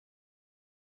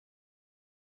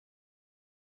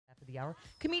the hour.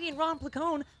 Comedian Ron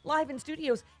Placone, live in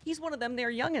studios. He's one of them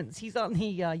there youngins. He's on the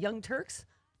Young Turks,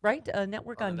 right?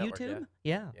 Network on network, YouTube.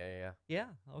 Yeah, yeah. Yeah,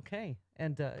 okay.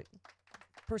 And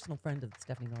personal friend of the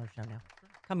Stephanie Miller Show now.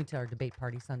 Coming to our debate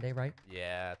party Sunday, right?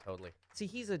 Yeah, totally. See,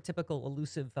 he's a typical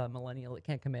elusive millennial that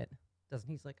can't commit. Doesn't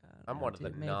he? He's like, I'm one of the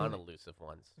maybe. non-elusive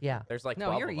ones. Yeah. There's like 12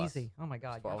 12 you're of us. easy. Oh my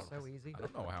God, you're 12 of so us. easy. I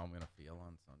don't know how I'm gonna feel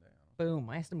on Sunday. Boom!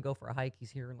 I asked him to go for a hike. He's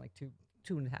here in like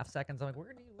two and a half seconds. I'm like,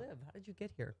 where do you live? How did you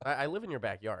get here? I live in your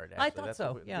backyard. I Actually. thought That's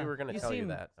so, what yeah. We were going to You tell you seem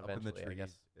that Up in eventually, the I trees.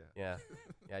 guess. Yeah.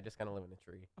 Yeah, I just kind of live in a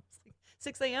tree.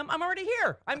 6 a.m. I'm already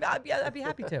here. I'd be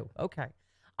happy to. Okay.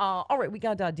 All right. We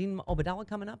got Dean Obadala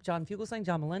coming up. John Fugelsang,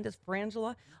 John Melendez,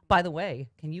 Frangela. By the way,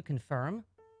 can you confirm?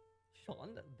 Sean,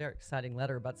 a very exciting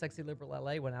letter about Sexy Liberal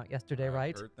LA went out yesterday, I've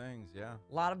right? heard things, yeah.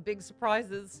 A lot of big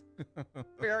surprises.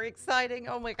 Very exciting.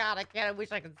 Oh my God, I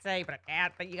wish I could say, but I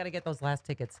can't. But you got to get those last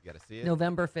tickets. You gotta see it.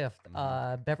 November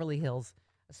 5th, Beverly Hills,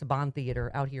 Saban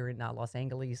Theater out here in Los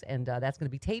Angeles. And that's going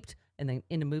to be taped and then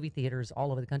into movie theaters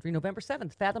all over the country. November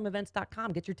 7th,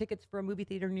 fathomevents.com. Get your tickets for a movie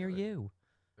theater near you.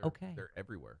 Okay. They're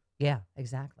everywhere. Yeah,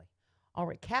 exactly. All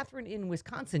right, Catherine in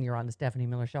Wisconsin, you're on the Stephanie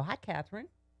Miller Show. Hi, Catherine.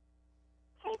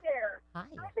 Hey there. Hi.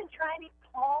 I've been trying to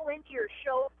call into your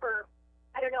show for,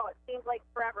 I don't know, it seems like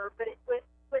forever, but it was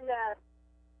when the,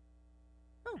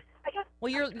 I guess.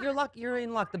 Well, you're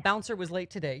in luck. The bouncer was late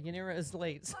today. You never as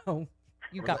late, so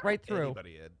you got right through.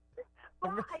 Anybody had.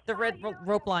 Well, The I red saw you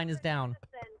rope line is down.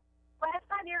 Madison. Last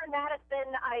time you were in Madison,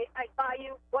 I saw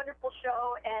you. Wonderful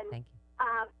show. And Thank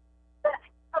you. but,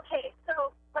 okay,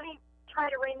 so let me try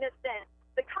to rein this in.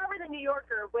 The cover of the New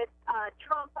Yorker with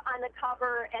Trump on the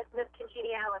cover as Miss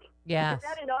Congeniality. Yes.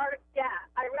 I read an article. Yeah,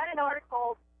 I read an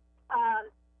article.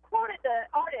 Quoted the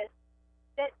artist.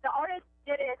 That the artist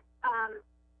did it,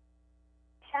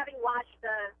 having watched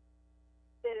the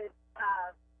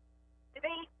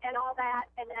debate and all that,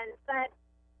 and then said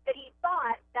that he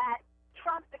thought that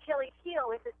Trump's Achilles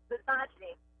heel is his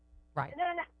misogyny. Right. And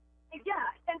then, yeah,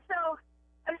 and so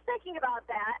I was thinking about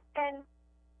that, and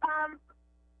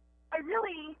I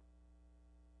really,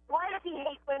 why does he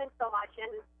hate women so much? And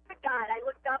good God, I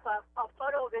looked up a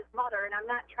photo of his mother, and I'm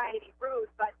not trying to be rude,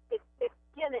 but it's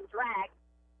him in drag.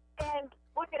 And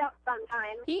look it up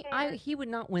sometime. He would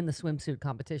not win the swimsuit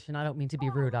competition. I don't mean to be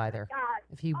rude either. God.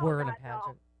 If he Oh, were in a God, no.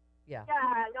 pageant. Yeah.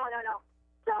 Yeah, no.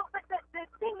 So, but the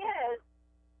thing is,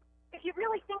 if you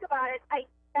really think about it,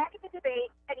 back at the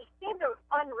debate, and he seemed to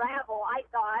unravel, I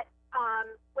thought,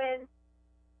 when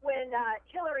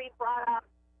Hillary brought up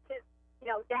his,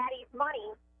 daddy's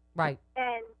money. Right.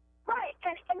 And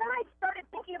then I started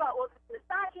thinking about, well,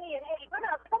 misogyny and hating women.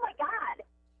 I was like, oh my God,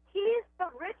 he's the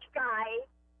rich guy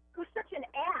who's such an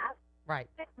ass Right.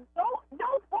 that no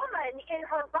woman in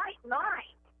her right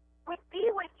mind would be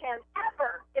with him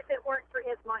ever if it weren't for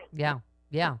his money. Yeah.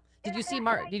 Yeah. Did you see And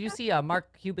Mark? I Did you just- see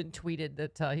Mark Cuban tweeted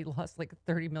that he lost like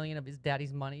 30 million of his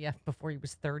daddy's money before he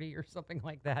was 30 or something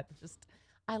like that? Just,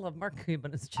 I love Mark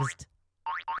Cuban. It's just.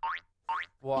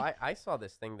 Well, I saw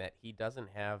this thing that he doesn't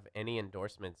have any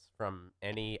endorsements from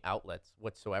any outlets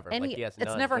whatsoever. Like he has It's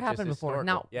none. never It's just happened before.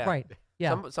 historical. No. Yeah. Right.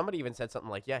 Yeah. Somebody even said something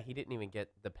like, yeah, he didn't even get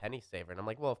the penny saver. And I'm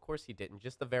like, well, of course he didn't.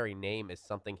 Just the very name is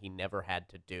something he never had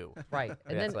to do. Right.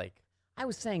 And It's then like, I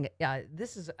was saying,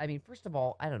 this is, I mean, first of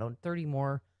all, I don't know, 30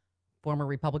 more former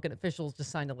Republican officials just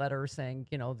signed a letter saying,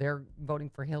 they're voting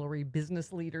for Hillary.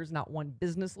 Business leaders, not one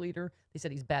business leader. They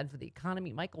said he's bad for the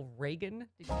economy. Michael Reagan.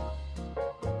 Did you